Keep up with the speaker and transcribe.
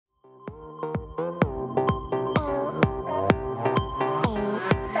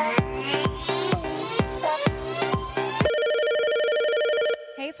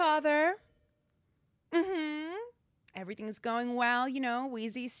Everything's going well. You know,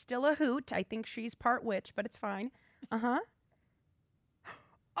 Wheezy's still a hoot. I think she's part witch, but it's fine. Uh-huh.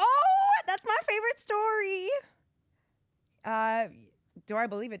 Oh, that's my favorite story. Do I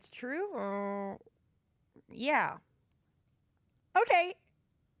believe it's true? Yeah. Okay.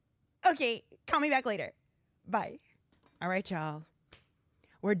 Call me back later. Bye. All right, y'all.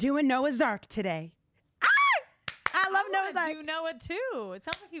 We're doing Noah's Ark today. I love Noah's Ark. You Noah too. It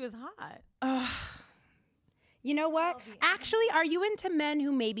sounds like he was hot. You know what? Actually, are you into men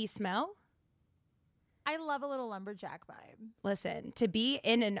who maybe smell? I love a little lumberjack vibe. Listen, to be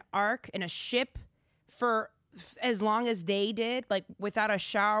in an ark, in a ship for as long as they did, like without a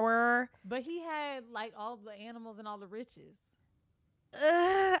shower. But he had like all the animals and all the riches.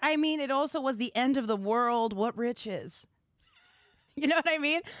 I mean, it also was the end of the world. What riches? You know what I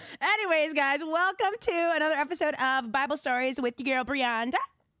mean? Anyways, guys, welcome to another episode of Bible Stories with your girl, Brianda.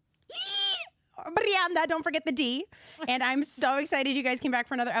 Brianda, don't forget the D. And I'm so excited you guys came back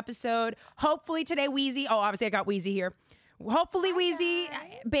for another episode. Hopefully today, Wheezy. Oh, obviously I got Wheezy here. Hopefully, Wheezy,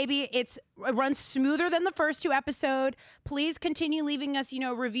 baby, it runs smoother than the first two episodes. Please continue leaving us,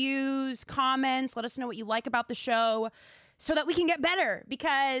 reviews, comments. Let us know what you like about the show so that we can get better,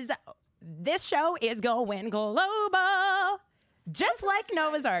 because this show is going global, just like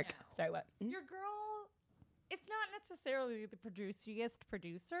Noah's Ark. Sorry, what? Your girl, it's not necessarily the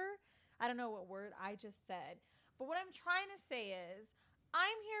producer. I don't know what word I just said. But what I'm trying to say is,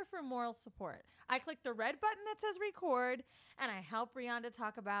 I'm here for moral support. I click the red button that says record, and I help Brianda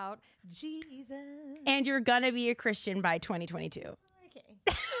talk about Jesus. And you're going to be a Christian by 2022. Okay.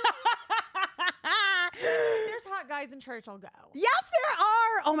 There's hot guys in church, I'll go. Yes, there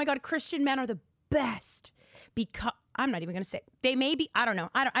are. Oh my God, Christian men are the best. Because I'm not even going to say. They may be, I don't know.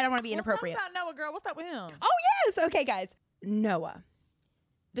 I don't want to be inappropriate. Talk about Noah, girl. What's up with him? Oh, yes. Okay, guys. Noah.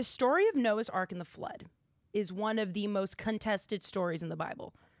 The story of Noah's Ark and the flood is one of the most contested stories in the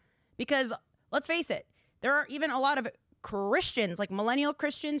Bible. Because, let's face it, there are even a lot of Christians, like millennial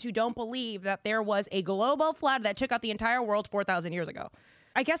Christians, who don't believe that there was a global flood that took out the entire world 4,000 years ago.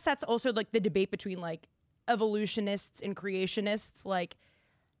 I guess that's also like the debate between like evolutionists and creationists. Like,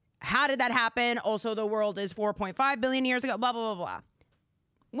 how did that happen? Also, the world is 4.5 billion years ago, blah, blah, blah, blah.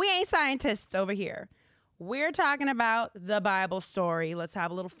 We ain't scientists over here. We're talking about the Bible story. Let's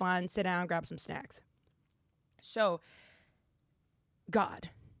have a little fun, sit down, grab some snacks. So, God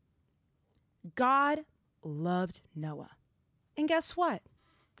loved Noah. And guess what?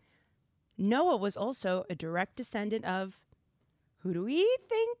 Noah was also a direct descendant of, who do we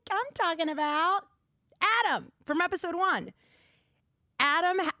think I'm talking about? Adam, from episode 1.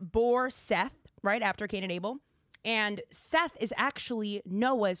 Adam bore Seth right after Cain and Abel. And Seth is actually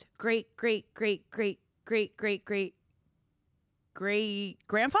Noah's great grandfather?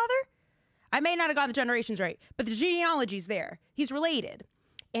 I may not have got the generations right, but the genealogy's there. He's related.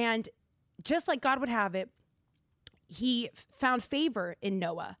 And just like God would have it, he found favor in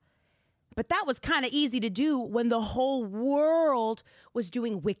Noah. But that was kind of easy to do when the whole world was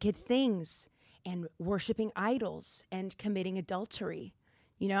doing wicked things and worshiping idols and committing adultery.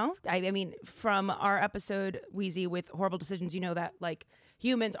 You know, I mean, from our episode, Wheezy, with Horrible Decisions, you know that like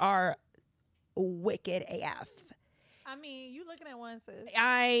humans are wicked AF. I mean, you looking at one, sis.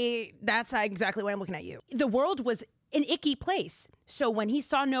 That's exactly why I'm looking at you. The world was an icky place. So when he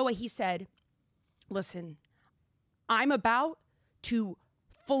saw Noah, he said, listen, I'm about to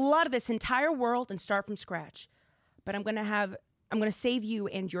flood this entire world and start from scratch. But I'm going to save you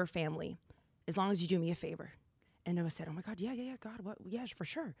and your family as long as you do me a favor. And Noah said, oh my God, yeah, God, what? Yeah, for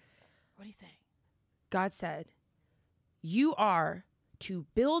sure. What do you say? God said, you are to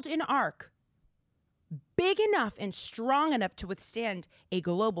build an ark big enough and strong enough to withstand a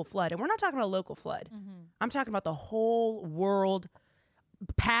global flood. And we're not talking about a local flood. Mm-hmm. I'm talking about the whole world,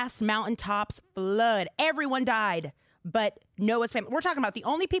 past mountaintops flood. Everyone died, but Noah's family. We're talking about the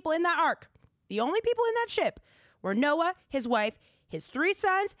only people in that ark, the only people in that ship were Noah, his wife, his 3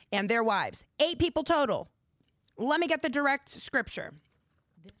 sons, and their wives. 8 people total. Let me get the direct scripture.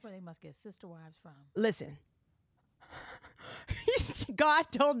 This is where they must get sister wives from. Listen. God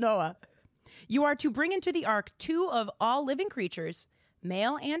told Noah, you are to bring into the ark 2 of all living creatures,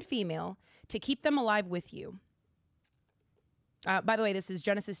 male and female, to keep them alive with you. By the way, this is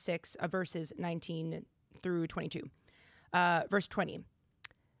Genesis 6, verses 19 through 22. Verse 20.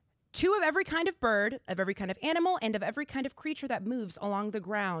 2 of every kind of bird, of every kind of animal, and of every kind of creature that moves along the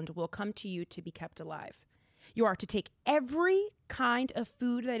ground will come to you to be kept alive. You are to take every kind of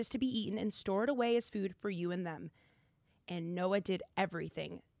food that is to be eaten and store it away as food for you and them. And Noah did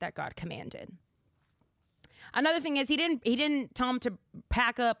everything that God commanded. Another thing is he didn't tell him to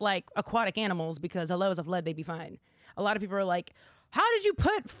pack up like aquatic animals because hello, as a flood, they'd be fine. a lot of people are like, how did you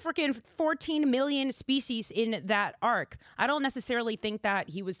put freaking 14 million species in that ark? I don't necessarily think that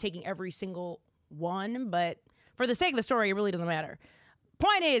he was taking every single one, but for the sake of the story, it really doesn't matter.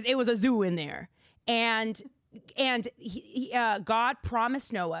 Point is, it was a zoo in there. And God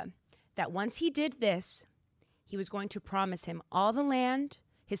promised Noah that once he did this, he was going to promise him all the land.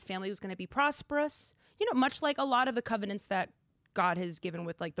 His family was going to be prosperous. You know, much like a lot of the covenants that God has given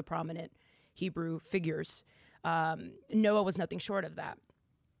with like the prominent Hebrew figures. Noah was nothing short of that.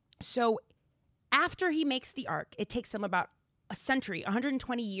 So after he makes the ark, it takes him about a century,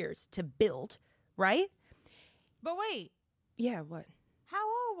 120 years to build, right? But wait. Yeah, what? How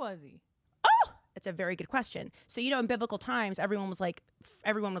old was he? Oh, that's a very good question. So, you know, in biblical times, everyone was like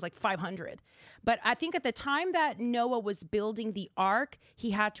 500. But I think at the time that Noah was building the ark,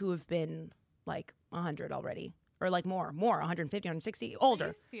 he had to have been like 100 already. Or like more, 150, 160, older. Are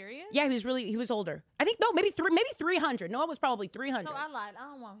you serious? Yeah, he was older. I think, no, maybe 300. Noah was probably 300. No, I lied.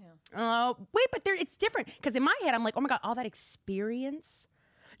 I don't want him. Wait, but it's different. Because in my head, I'm like, oh my God, all that experience.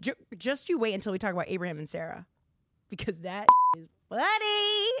 Just you wait until we talk about Abraham and Sarah. Because that is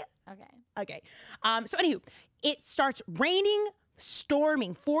funny. Okay. So anywho, it starts raining,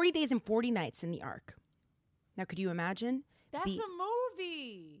 storming, 40 days and 40 nights in the ark. Now, could you imagine? That's a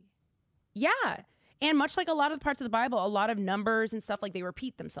movie. Yeah. And much like a lot of the parts of the Bible, a lot of numbers and stuff, like they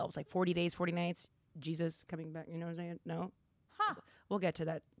repeat themselves, like 40 days, 40 nights, Jesus coming back, you know what I'm saying? No? Huh. We'll get to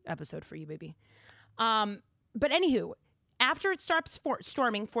that episode for you, baby. But anywho, after it starts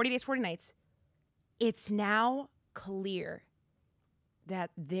storming, 40 days, 40 nights, it's now clear that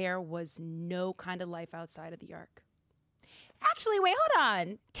there was no kind of life outside of the ark. Actually, wait, hold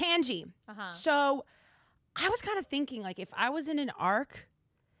on. Tangy. So I was kind of thinking, like, if I was in an ark,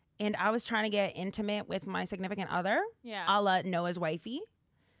 and I was trying to get intimate with my significant other, a la Noah's wifey.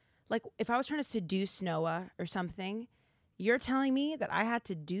 Like, if I was trying to seduce Noah or something, you're telling me that I had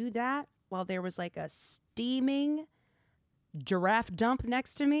to do that while there was like a steaming giraffe dump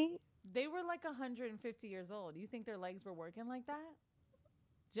next to me? They were like 150 years old. You think their legs were working like that?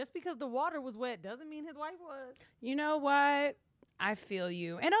 Just because the water was wet doesn't mean his wife was. You know what? I feel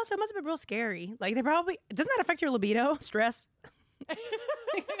you. And also, it must have been real scary. Like, doesn't that affect your libido? Stress?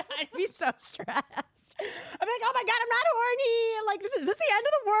 I'd be so stressed. I'm like, oh my God, I'm not horny. Like, is this the end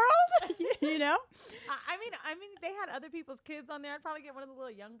of the world? You know? I mean, they had other people's kids on there. I'd probably get one of the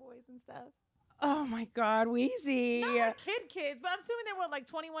little young boys and stuff. Oh my God, Wheezy. Not like kids, but I'm assuming they were like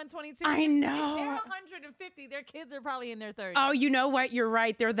 21, 22. I know. If they're 150, their kids are probably in their 30s. Oh, you know what? You're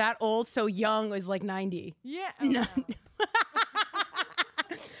right. They're that old, so young is like 90. Yeah. No.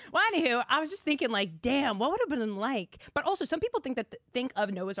 Well, anywho, I was just thinking, like, damn, what would it have been like? But also, some people think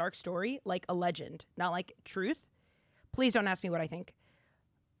of Noah's Ark story like a legend, not like truth. Please don't ask me what I think,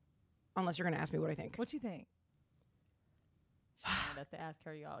 unless you're going to ask me what I think. What you think? She wanted us to ask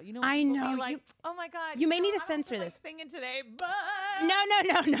her, y'all. You know, I know. Like, oh my God, you may need to censor this. Singing today, but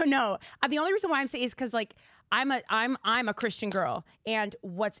no. The only reason why I'm saying is because, like, I'm a Christian girl, and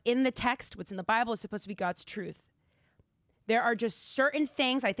what's in the text, what's in the Bible, is supposed to be God's truth. There are just certain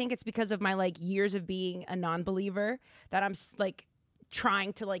things, I think it's because of my like years of being a non-believer, that I'm like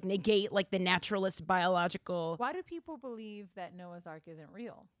trying to like negate like the naturalist biological. Why do people believe that Noah's Ark isn't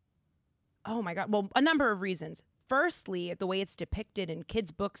real? Oh my God. Well, a number of reasons. Firstly, the way it's depicted in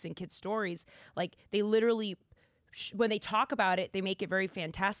kids' books and kids' stories, like they literally, when they talk about it, they make it very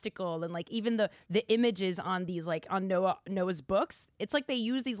fantastical. And like even the images on these, like on Noah's books, it's like they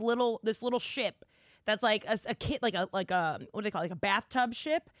use this little ship that's like a kid, like a what do they call it? Like a bathtub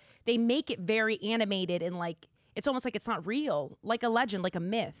ship. They make it very animated and like it's almost like it's not real, like a legend, like a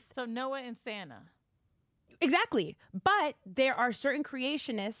myth. So Noah and Santa. Exactly. But there are certain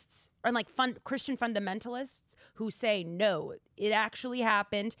creationists and like Christian fundamentalists who say no, it actually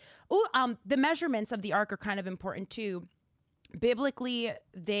happened. The measurements of the ark are kind of important too. Biblically,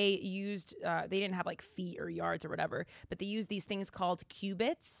 they used they didn't have like feet or yards or whatever, but they used these things called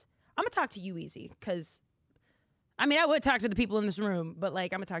cubits. I'm gonna talk to you, Easy, because I mean I would talk to the people in this room, but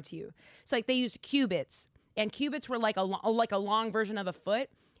like I'm gonna talk to you. So like they used cubits, and cubits were like a long version of a foot,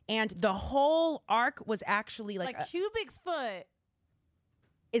 and the whole ark was actually like a cubic's foot.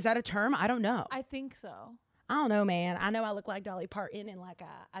 Is that a term? I don't know. I think so. I don't know, man. I know I look like Dolly Parton and like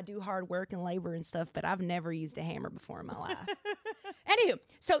I do hard work and labor and stuff, but I've never used a hammer before in my life. Anywho,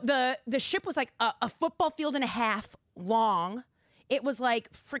 so the ship was like a football field and a half long. It was like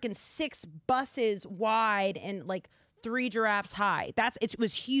freaking 6 buses wide and like 3 giraffes high. It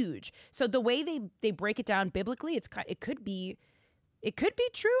was huge. So the way they break it down biblically, it could be It could be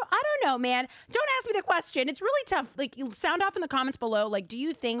true. I don't know, man. Don't ask me the question. It's really tough. Like, you sound off in the comments below. Like, do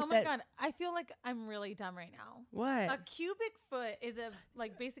you think Oh my that... God. I feel like I'm really dumb right now. What? A cubic foot is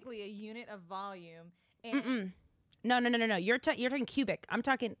basically a unit of volume. And No. You're talking cubic. I'm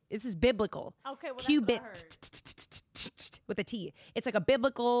talking... This is biblical. Okay, well, Cubit that's what I heard. with a T. It's like a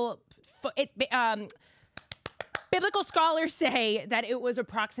biblical... Biblical scholars say that it was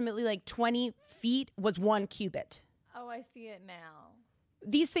approximately like 20 feet was 1 cubit. Oh, I see it now.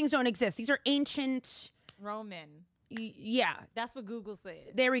 These things don't exist. These are ancient... Roman. Yeah. That's what Google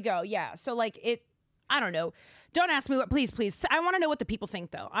said. There we go. Yeah. So like I don't know. Don't ask me what, please. I want to know what the people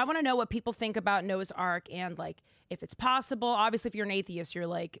think though. I want to know what people think about Noah's Ark and like if it's possible. Obviously, if you're an atheist, you're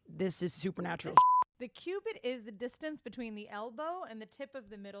like, this is supernatural. The cubit is the distance between the elbow and the tip of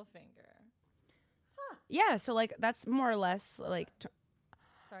the middle finger. Yeah. So like that's more or less like.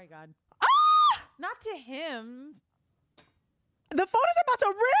 Sorry, God. Ah! Not to him. The phone is about to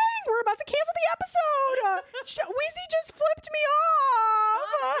ring. We're about to cancel the episode. Weezy just flipped me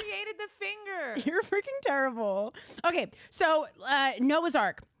God off. created the finger. You're freaking terrible. Okay, so Noah's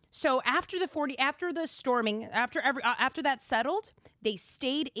Ark. So after the storming, after that settled, they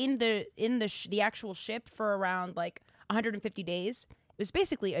stayed in the actual ship for around like 150 days. It was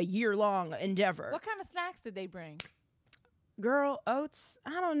basically a year-long endeavor. What kind of snacks did they bring? Girl, oats.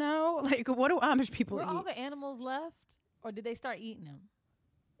 I don't know. Like, what do Amish people Were eat? all the animals left, or did they start eating them?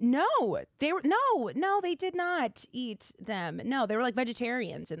 No, they did not eat them. No, they were like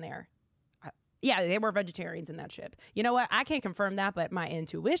vegetarians in there. Yeah, they were vegetarians in that ship. You know what? I can't confirm that, but my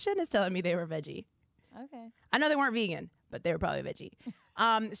intuition is telling me they were veggie. Okay. I know they weren't vegan, but they were probably veggie.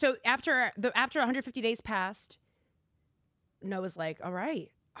 So after 150 days passed, Noah's like, all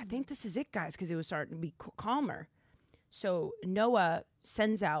right, I think this is it, guys, because it was starting to be calmer. So Noah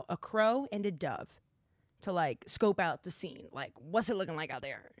sends out a crow and a dove to like scope out the scene. Like, what's it looking like out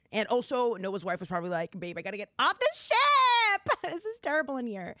there? And also Noah's wife was probably like, babe, I got to get off the ship. This is terrible in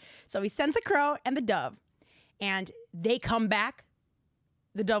here. So he sent the crow and the dove and they come back.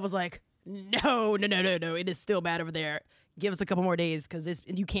 The dove was like, no. It is still bad over there. Give us a couple more days because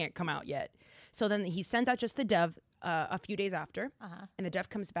you can't come out yet. So then he sends out just the dove a few days after. And the dove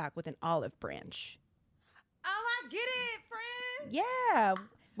comes back with an olive branch. Oh, I get it, friend. Yeah.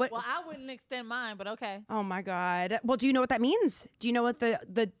 What? Well, I wouldn't extend mine, but okay. Oh my God. Well, do you know what that means? Do you know what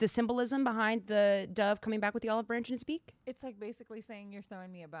the symbolism behind the dove coming back with the olive branch in his beak? It's like basically saying you're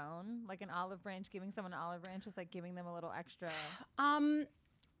throwing me a bone. Like an olive branch, giving someone an olive branch is like giving them a little extra.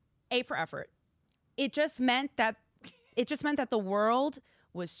 A for effort. It just meant that the world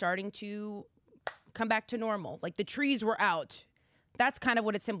was starting to come back to normal. Like the trees were out. That's kind of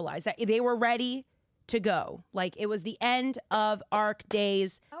what it symbolized. That they were ready to go. Like it was the end of Ark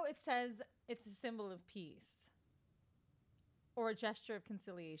days. Oh, it says it's a symbol of peace or a gesture of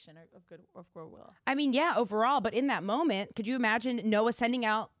conciliation or of goodwill. I mean, yeah, overall, but in that moment, could you imagine Noah sending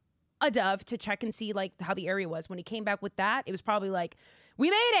out a dove to check and see like how the area was? When he came back with that, it was probably like, we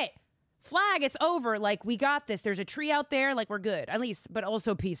made it. Flag, it's over. Like, we got this. There's a tree out there. Like, we're good. At least, but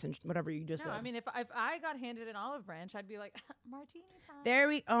also peace and whatever you just said. I mean, if I got handed an olive branch, I'd be like, martini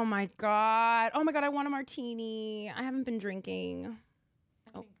time. Oh my God, I want a martini. I haven't been drinking.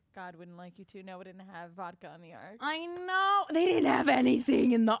 I think God wouldn't like you to. Noah didn't have vodka on the Ark. I know. They didn't have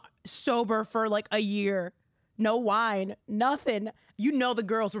anything in the sober for like a year. No wine, nothing. You know the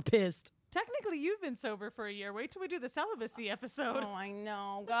girls were pissed. Technically, you've been sober for a year. Wait till we do the celibacy episode. Oh, I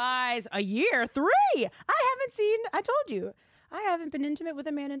know, guys. A year? 3? I told you. I haven't been intimate with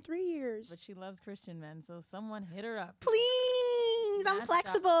a man in 3 years. But she loves Christian men, so someone hit her up. Please, I'm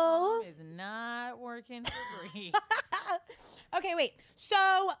flexible. Is not working for free. Okay, wait.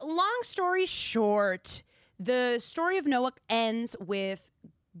 So, long story short, the story of Noah ends with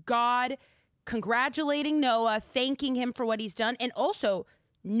God congratulating Noah, thanking him for what he's done, and also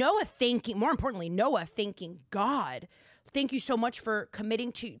Noah thanking God. Thank you so much for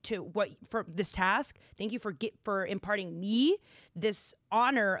committing for this task. Thank you for imparting me this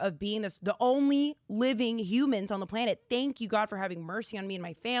honor of being the only living humans on the planet. Thank you, God, for having mercy on me and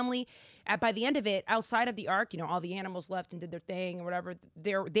my family. By the end of it, outside of the ark, all the animals left and did their thing and whatever.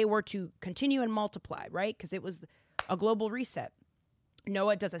 They were to continue and multiply, right? Because it was a global reset.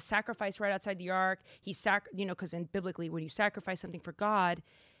 Noah does a sacrifice right outside the ark. Because biblically, when you sacrifice something for God,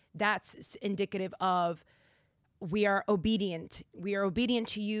 that's indicative of we are obedient. We are obedient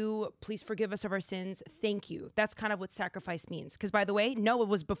to you. Please forgive us of our sins. Thank you. That's kind of what sacrifice means. Because by the way, Noah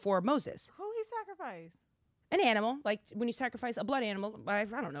was before Moses. Who he sacrificed? An animal, like when you sacrifice a blood animal, I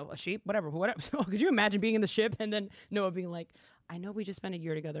don't know, a sheep, whatever. So could you imagine being in the ship and then Noah being like, I know we just spent a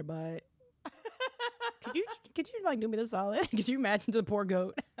year together, but could you like do me the solid? Could you imagine the poor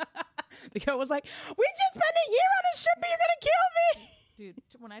goat? The goat was like, we just spent a year on a ship, but you're gonna kill me. Dude,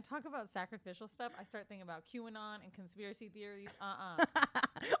 when I talk about sacrificial stuff, I start thinking about QAnon and conspiracy theories.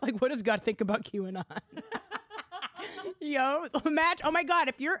 Like, what does God think about QAnon? Yo, imagine! Oh my God,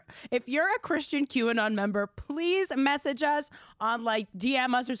 if you're a Christian QAnon member, please message us on like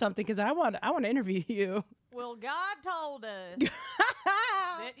DM us or something because I want to interview you. Well, God told us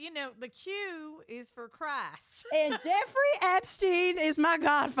that the Q is for Christ, and Jeffrey Epstein is my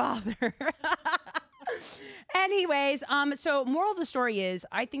godfather. Anyways, so moral of the story is,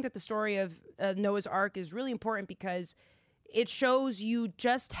 I think that the story of Noah's Ark is really important because it shows you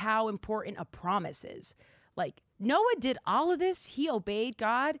just how important a promise is. Like, Noah did all of this. He obeyed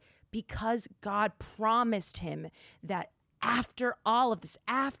God because God promised him that after all of this,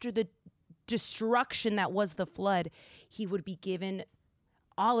 after the destruction that was the flood, he would be given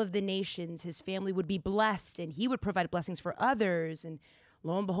all of the nations. His family would be blessed and he would provide blessings for others. And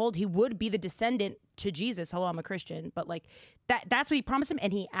lo and behold, he would be the descendant to Jesus. Hello, I'm a Christian. But like that's what he promised him.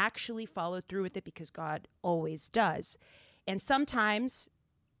 And he actually followed through with it because God always does. And sometimes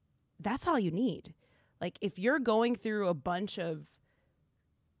that's all you need. Like, if you're going through a bunch of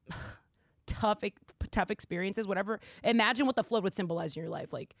tough experiences, whatever, imagine what the flood would symbolize in your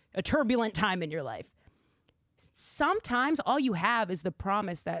life, like a turbulent time in your life. Sometimes all you have is the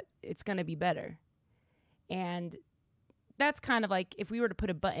promise that it's going to be better. And that's kind of like, if we were to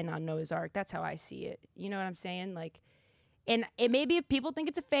put a button on Noah's Ark, that's how I see it. You know what I'm saying? Like, and it maybe people think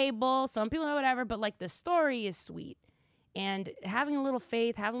it's a fable, some people know whatever, but like the story is sweet. And having a little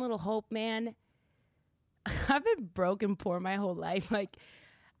faith, having a little hope, man, I've been broke and poor my whole life. Like,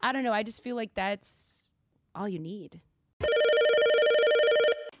 I don't know. I just feel like that's all you need. Jesus!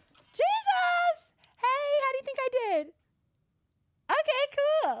 Hey, how do you think I did? Okay,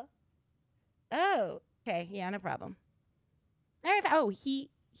 cool. Oh, okay. Yeah, no problem. All right. Oh, he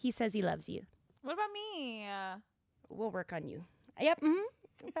says he loves you. What about me? We'll work on you. Yep.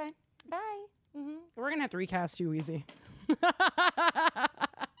 Mm-hmm. Okay. Bye. Mm-hmm. We're going to have to recast you, Easy.